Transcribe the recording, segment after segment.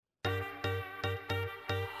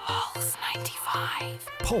95.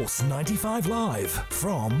 Pulse 95 Live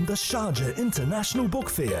from the Sharjah International Book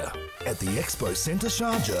Fair at the Expo Centre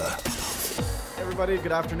Sharjah. Everybody,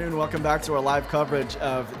 good afternoon. Welcome back to our live coverage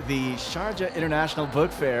of the Sharjah International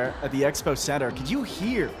Book Fair at the Expo Centre. Could you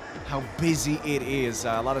hear how busy it is?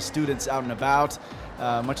 A lot of students out and about.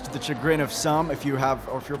 Much to the chagrin of some, if you're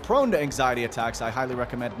prone to anxiety attacks, I highly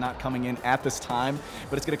recommend not coming in at this time,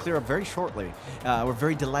 but it's going to clear up very shortly. We're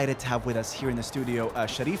very delighted to have with us here in the studio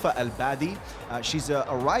Sharifa Al Badi. She's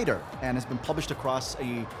a writer and has been published across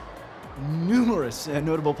numerous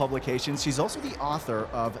notable publications. She's also the author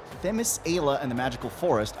of Themis Aella and the Magical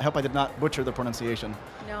Forest. I hope I did not butcher the pronunciation.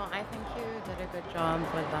 No, I think you did a good job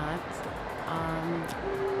with that.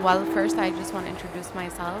 Well, first I just want to introduce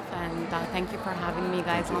myself and thank you for having me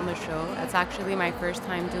guys on the show. It's actually my first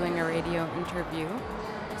time doing a radio interview.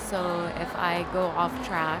 So if I go off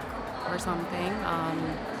track or something,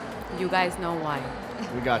 you guys know why.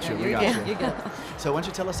 We got you. You got it. So why don't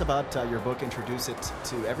you tell us about your book, introduce it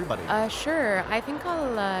to everybody. Sure. I think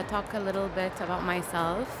I'll talk a little bit about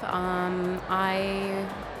myself. I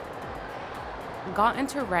got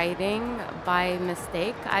into writing by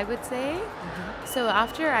mistake, I would say. So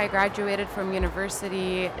after I graduated from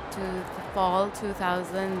university to fall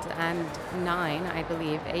 2009, I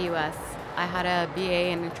believe, AUS, I had a BA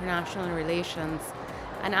in International Relations.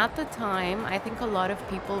 And at the time, I think a lot of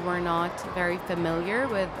people were not very familiar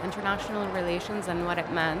with international relations and what it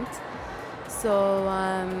meant. So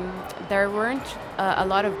there weren't a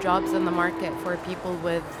lot of jobs in the market for people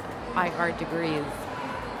with IR degrees.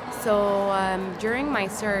 So during my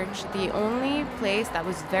search, the only place that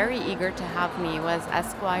was very eager to have me was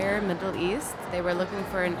Esquire Middle East. They were looking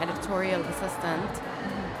for an editorial assistant.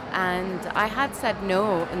 And I had said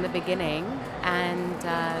no in the beginning. And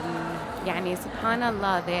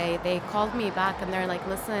subhanallah, they called me back and they're like,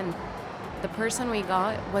 listen, the person we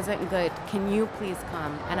got wasn't good. Can you please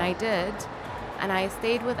come? And I did. And I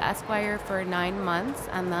stayed with Esquire for 9 months.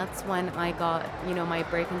 And that's when I got, my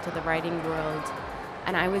break into the writing world.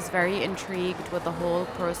 And I was very intrigued with the whole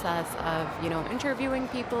process of, interviewing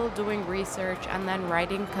people, doing research, and then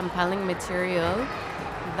writing compelling material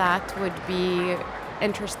that would be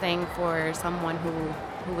interesting for someone who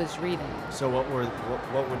was reading. So what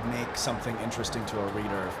would make something interesting to a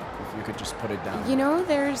reader if you could just put it down?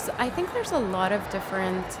 I think there's a lot of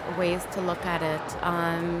different ways to look at it.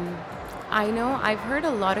 I've heard a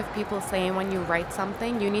lot of people saying when you write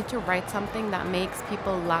something, you need to write something that makes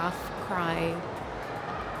people laugh, cry,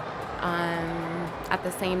 at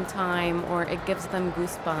the same time, or it gives them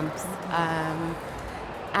goosebumps.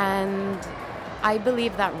 And I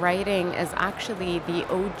believe that writing is actually the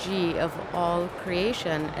OG of all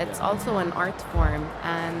creation. It's also an art form,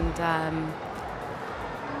 and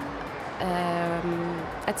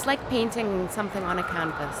it's like painting something on a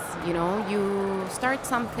canvas. You start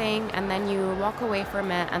something and then you walk away from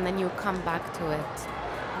it and then you come back to it.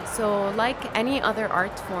 So like any other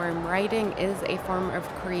art form, writing is a form of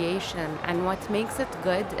creation, and what makes it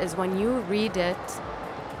good is when you read it.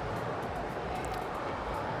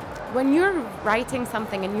 When you're writing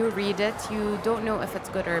something and you read it, you don't know if it's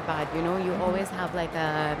good or bad, you always have like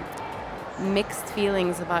a mixed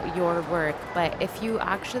feelings about your work. But if you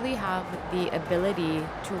actually have the ability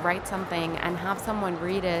to write something and have someone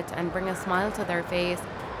read it and bring a smile to their face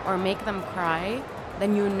or make them cry,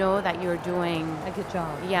 then you know that you're doing a good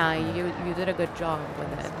job. Yeah, you did a good job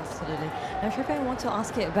with it. Absolutely. Now, Sharifa, I want to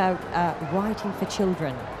ask you about writing for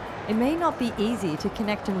children. It may not be easy to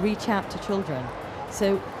connect and reach out to children.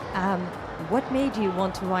 So what made you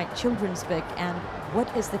want to write children's book, and what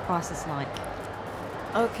is the process like?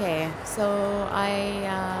 Okay, so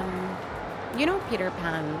Peter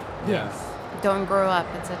Pan. Yes. Don't grow up,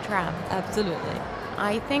 it's a trap. Absolutely.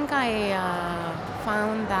 I think I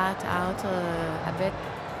found that out a bit,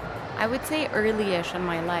 I would say early-ish in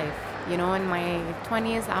my life. In my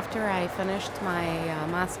 20s, after I finished my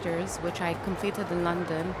master's, which I completed in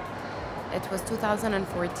London, it was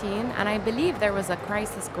 2014, and I believe there was a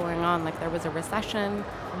crisis going on. Like, there was a recession,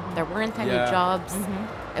 there weren't any jobs.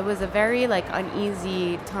 It was a very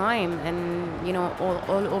uneasy time, and all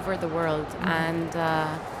over the world. And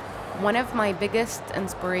one of my biggest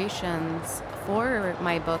inspirations for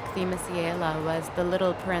my book, Themis Aella, was The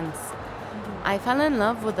Little Prince. I fell in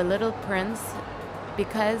love with The Little Prince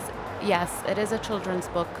because, yes, it is a children's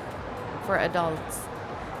book for adults.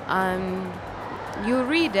 You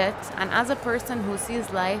read it, and as a person who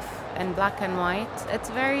sees life in black and white, it's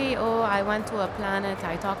very, I went to a planet,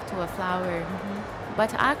 I talked to a flower.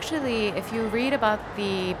 But actually, if you read about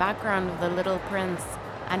the background of The Little Prince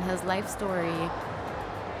and his life story,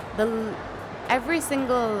 every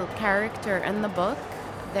single character in the book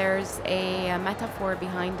there's a metaphor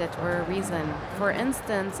behind it or a reason. For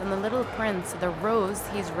instance, in The Little Prince, the rose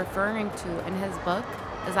he's referring to in his book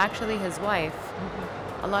is actually his wife.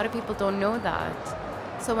 A lot of people don't know that.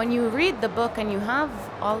 So when you read the book and you have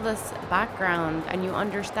all this background and you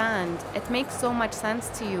understand, it makes so much sense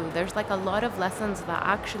to you. There's like a lot of lessons that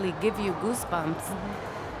actually give you goosebumps.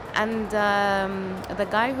 And the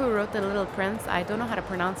guy who wrote The Little Prince, I don't know how to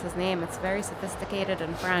pronounce his name. It's very sophisticated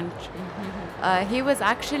in French. He was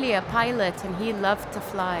actually a pilot and he loved to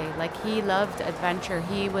fly. Like, he loved adventure.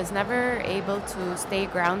 He was never able to stay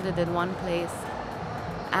grounded in one place.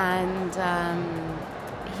 And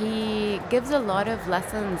he gives a lot of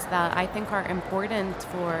lessons that I think are important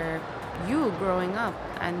for you growing up.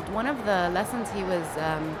 And one of the lessons he was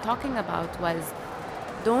talking about was,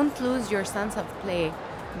 don't lose your sense of play.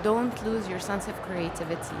 Don't lose your sense of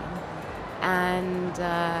creativity. And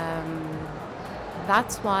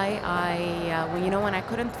that's why when I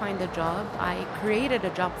couldn't find a job, I created a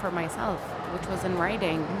job for myself, which was in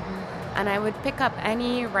writing. And I would pick up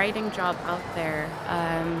any writing job out there.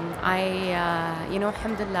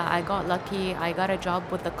 Alhamdulillah, I got lucky. I got a job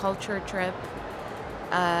with the Culture Trip,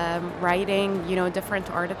 writing, different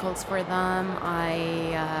articles for them.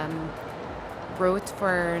 I wrote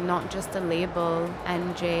for not just a label,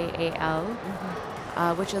 NJAL,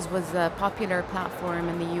 which was a popular platform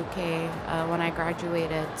in the UK when I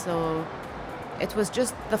graduated. So it was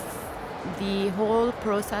just the whole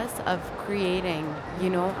process of creating.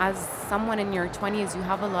 As someone in your 20s, you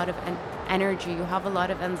have a lot of energy, you have a lot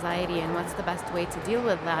of anxiety, and what's the best way to deal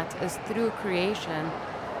with that is through creation.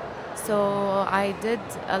 So I did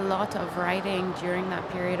a lot of writing during that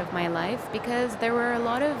period of my life because there were a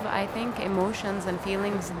lot of, I think, emotions and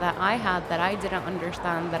feelings that I had that I didn't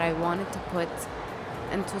understand, that I wanted to put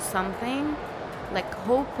into something, like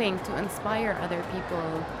hoping to inspire other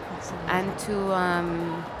people. Absolutely. And to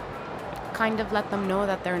kind of let them know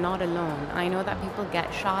that they're not alone. I know that people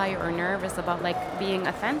get shy or nervous about like being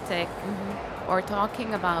authentic or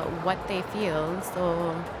talking about what they feel.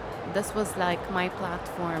 So this was like my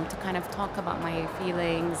platform to kind of talk about my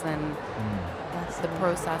feelings and the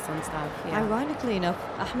process and stuff. Yeah. Ironically enough,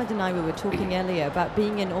 Ahmed and I, we were talking earlier about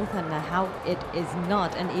being an author and how it is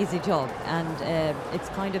not an easy job, and it's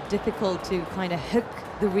kind of difficult to kind of hook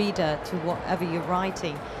the reader to whatever you're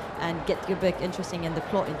writing and get your book interesting and the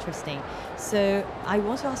plot interesting. So I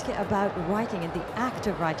want to ask you about writing and the act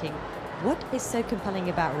of writing. What is so compelling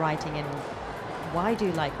about writing, and why do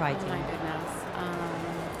you like writing? Oh my goodness.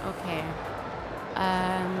 Okay.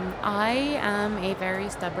 I am a very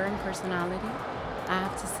stubborn personality, I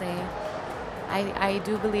have to say. I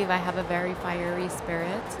do believe I have a very fiery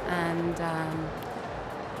spirit, and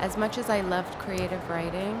as much as I loved creative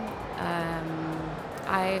writing,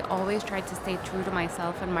 I always tried to stay true to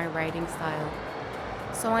myself and my writing style.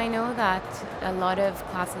 So I know that a lot of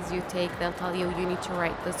classes you take, they'll tell you need to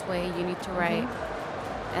write this way, you need to write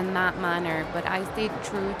in that manner, but I stayed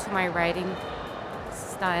true to my writing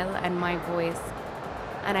style and my voice.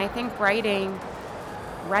 And I think writing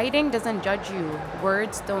doesn't judge you.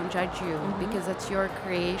 Words don't judge you because it's your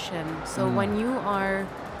creation. So when you are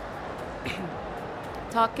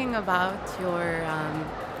talking about your,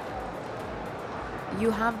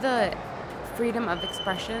 you have the freedom of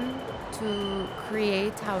expression to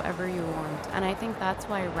create however you want. And I think that's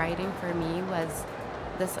why writing for me was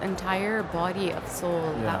this entire body of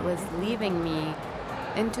soul that was leaving me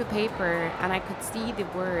into paper, and I could see the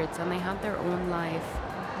words and they had their own life.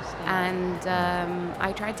 And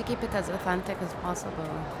I tried to keep it as authentic as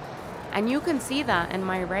possible. And you can see that in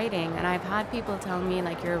my writing, and I've had people tell me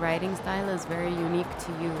like, your writing style is very unique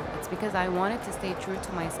to you. It's because I wanted to stay true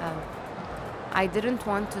to myself. I didn't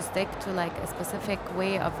want to stick to like a specific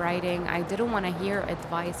way of writing. I didn't want to hear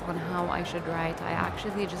advice on how I should write. I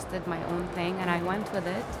actually just did my own thing and I went with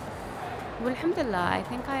it. Well, alhamdulillah, I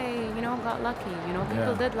think I, got lucky.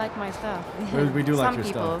 People did like my stuff. We do like your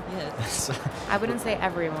people. Stuff. Yes. I wouldn't say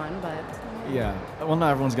everyone, but... Yeah. Well, not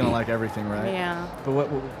everyone's going to like everything, right? Yeah. But what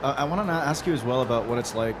I want to ask you as well about what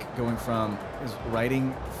it's like going from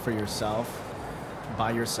writing for yourself, by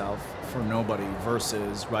yourself, for nobody,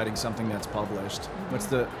 versus writing something that's published. What's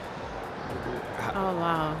the... Oh,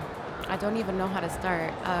 wow. I don't even know how to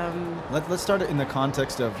start. Let's start it in the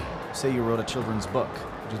context of, say you wrote a children's book,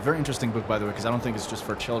 which is a very interesting book, by the way, because I don't think it's just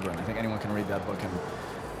for children. I think anyone can read that book and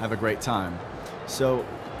have a great time. So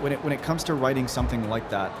when it comes to writing something like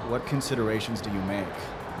that, what considerations do you make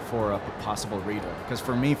for a possible reader? Because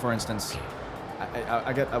for me, for instance,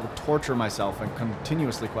 I would torture myself and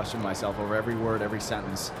continuously question myself over every word, every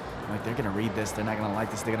sentence. Like, they're gonna read this, they're not gonna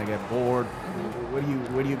like this, they're gonna get bored.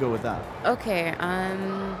 Where do you go with that? Okay,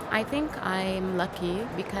 I think I'm lucky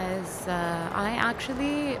because I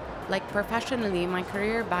actually, like professionally, my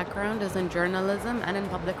career background is in journalism and in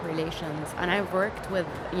public relations, and I've worked with,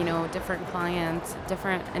 different clients,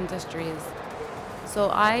 different industries. So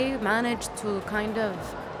I managed to kind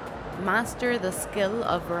of master the skill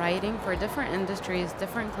of writing for different industries,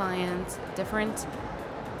 different clients, different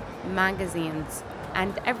magazines,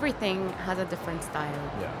 and everything has a different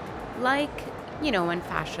style. Yeah. Like, in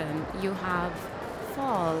fashion, you have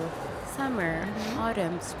fall, summer,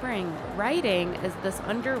 autumn, spring. Writing is this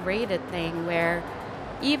underrated thing where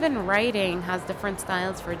even writing has different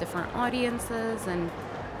styles for different audiences and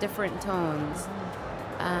different tones.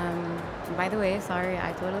 By the way, sorry,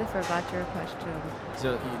 I totally forgot your question.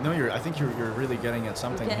 So I think you're really getting at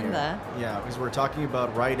something We're getting here. there. Yeah, because we're talking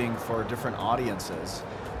about writing for different audiences,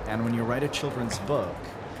 and when you write a children's book,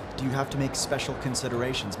 do you have to make special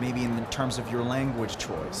considerations, maybe in terms of your language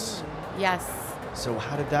choice? Yes. So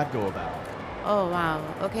how did that go about? Oh, wow.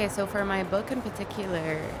 Okay, so for my book in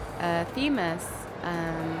particular, Themis,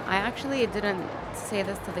 I actually didn't say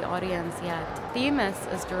this to the audience yet. Themis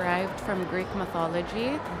is derived from Greek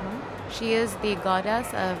mythology. She is the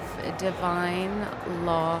goddess of divine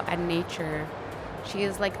law and nature. She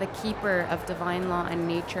is like the keeper of divine law and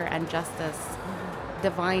nature and justice,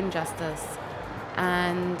 divine justice.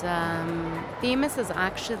 And Themis is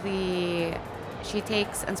actually, she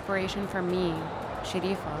takes inspiration from me,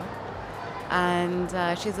 Sharifa. And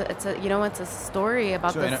it's a story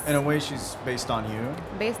about So this. in a way, she's based on you?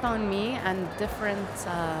 Based on me and different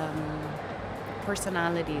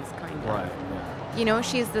personalities, kind of. Right, yeah.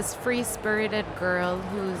 She's this free-spirited girl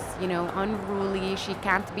who's, unruly. She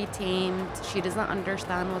can't be tamed. She doesn't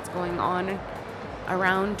understand what's going on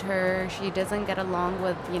around her. She doesn't get along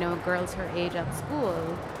with, girls her age at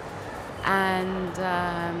school. And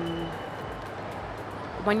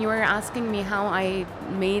when you were asking me how I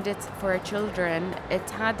made it for children, it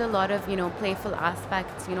had a lot of, playful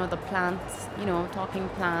aspects, the plants, talking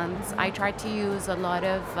plants. I tried to use a lot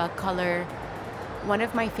of color. One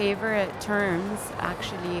of my favorite terms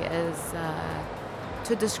actually is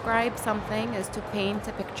to describe something is to paint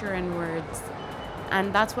a picture in words.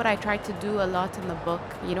 And that's what I tried to do a lot in the book.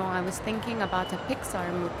 I was thinking about a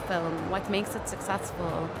Pixar film, what makes it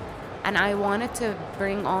successful. And I wanted to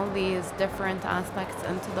bring all these different aspects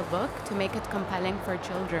into the book to make it compelling for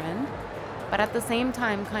children, but at the same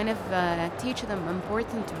time kind of teach them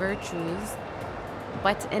important virtues,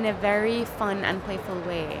 but in a very fun and playful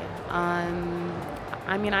way.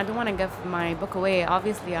 I don't want to give my book away.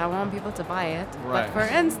 Obviously, I want people to buy it. Right. But for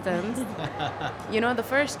instance, the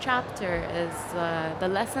first chapter is, the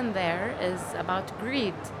lesson there is about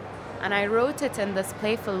greed. And I wrote it in this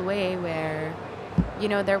playful way where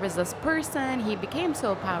there was this person, he became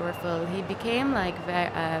so powerful, he became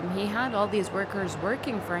he had all these workers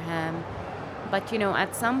working for him, but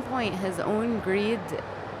at some point his own greed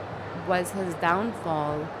was his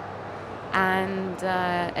downfall. And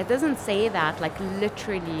it doesn't say that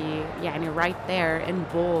literally, right there in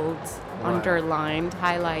bold, Right. underlined,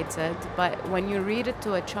 highlighted, but when you read it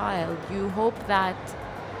to a child, you hope that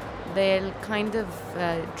they'll kind of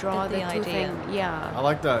draw Get the the two idea. things. Yeah. I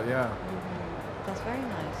like that, yeah. That's very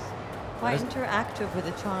nice. Quite interactive with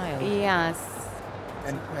the child. Yes.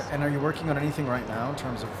 And are you working on anything right now in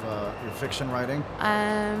terms of your fiction writing?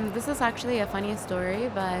 This is actually a funny story,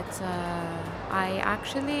 but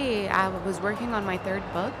I was working on my third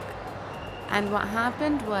book, and what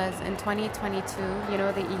happened was in 2022,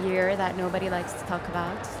 the year that nobody likes to talk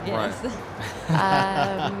about. Yes.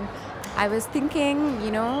 I was thinking,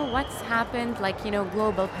 what's happened,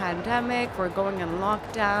 global pandemic, we're going in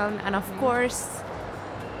lockdown, and of course,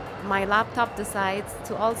 my laptop decides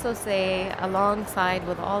to also say, alongside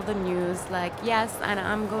with all the news, yes, and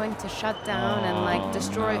I'm going to shut down and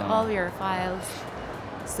destroy all your files.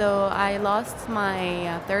 So I lost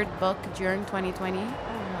my third book during 2020.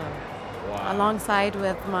 Wow. Alongside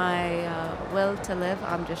with my will to live.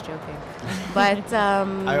 I'm just joking. But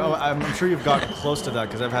I'm sure you've gotten close to that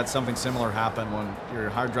because I've had something similar happen when your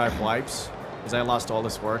hard drive wipes. Because I lost all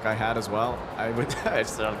this work I had as well. I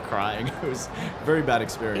started crying. It was a very bad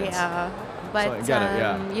experience. yeah. But So I get it,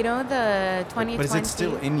 yeah. The 2020. But is it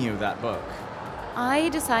still in you, that book? I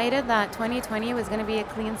decided that 2020 was going to be a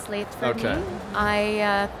clean slate for Okay. me.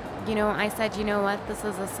 I said, what, this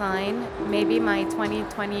is a sign. Maybe my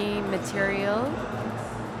 2020 material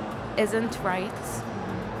isn't right.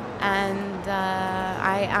 And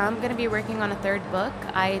I am going to be working on a third book.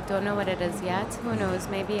 I don't know what it is yet. Who knows?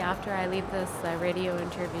 Maybe after I leave this radio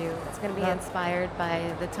interview. It's going to be inspired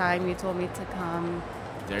by the time you told me to come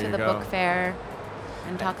to the book fair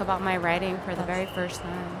and talk about my writing for the very first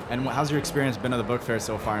time. And how's your experience been at the book fair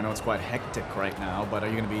so far? I know it's quite hectic right now, but are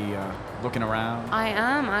you going to be looking around? I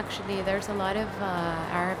am, actually. There's a lot of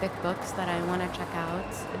Arabic books that I want to check out.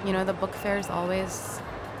 You know, the book fair is always...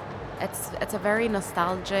 It's a very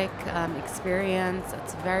nostalgic experience.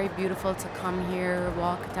 It's very beautiful to come here,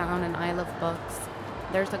 walk down an aisle of books.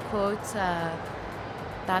 There's a quote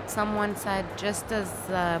that someone said, just as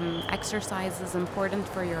exercise is important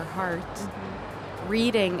for your heart,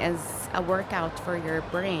 reading is a workout for your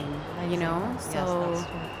brain, you know? Yes, so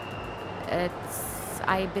that's true.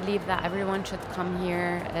 I believe that everyone should come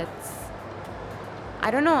here. I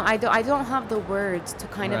don't know. I don't have the words to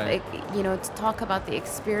kind of, you know, to talk about the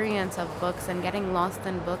experience of books and getting lost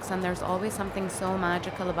in books. And there's always something so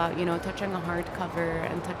magical about, you know, touching a hardcover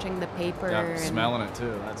and touching the paper. Yeah, and smelling it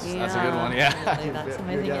too. That's a good one. Yeah. That's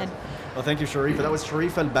amazing. And well, thank you, Sharifa. That was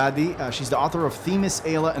Sharifa Al Badi. She's the author of Themis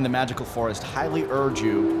Aella and the Magical Forest. Highly urge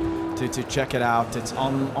you to check it out. It's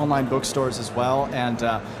on online bookstores as well. And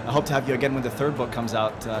I hope to have you again when the third book comes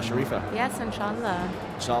out, Sharifa. Yes, inshallah.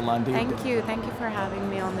 Inshallah, indeed. Thank you. Thank you for having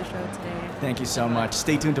me on the show today. Thank you so much.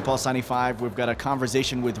 Stay tuned to Pulse 95. We've got a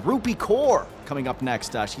conversation with Rupi Kaur coming up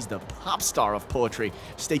next. She's the pop star of poetry.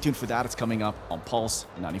 Stay tuned for that. It's coming up on Pulse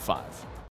 95.